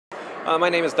My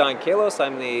name is Don Kalos.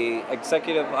 I'm the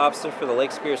Executive Officer for the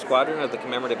Lake Superior Squadron of the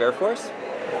Commemorative Air Force.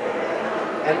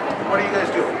 And what are you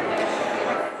guys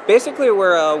doing? Basically,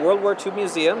 we're a World War II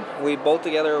museum. We bolt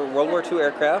together World War II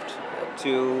aircraft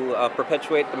to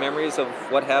perpetuate the memories of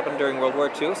what happened during World War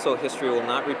II, so history will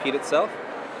not repeat itself.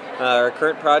 Our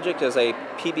current project is a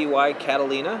PBY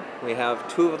Catalina. We have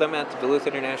two of them at the Duluth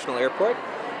International Airport,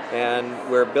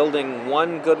 and we're building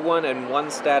one good one and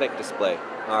one static display.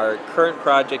 Our current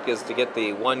project is to get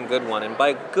the one good one, and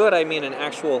by good I mean an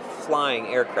actual flying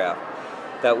aircraft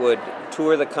that would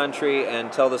tour the country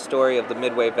and tell the story of the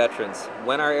Midway veterans.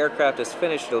 When our aircraft is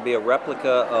finished, it'll be a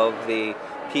replica of the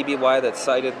PBY that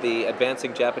sighted the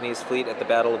advancing Japanese fleet at the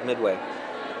Battle of Midway,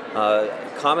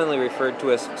 commonly referred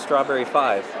to as Strawberry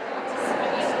 5.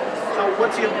 So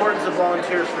what's the importance of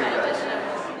volunteers for you guys?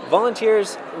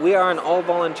 Volunteers, we are an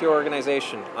all-volunteer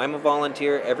organization. I'm a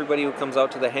volunteer. Everybody who comes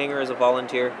out to the hangar is a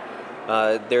volunteer.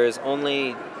 There is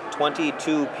only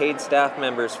 22 paid staff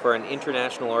members for an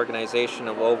international organization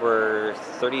of over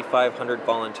 3,500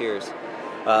 volunteers.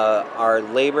 Our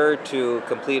labor to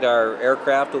complete our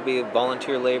aircraft will be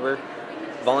volunteer labor,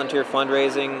 volunteer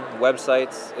fundraising,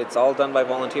 websites. It's all done by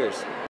volunteers.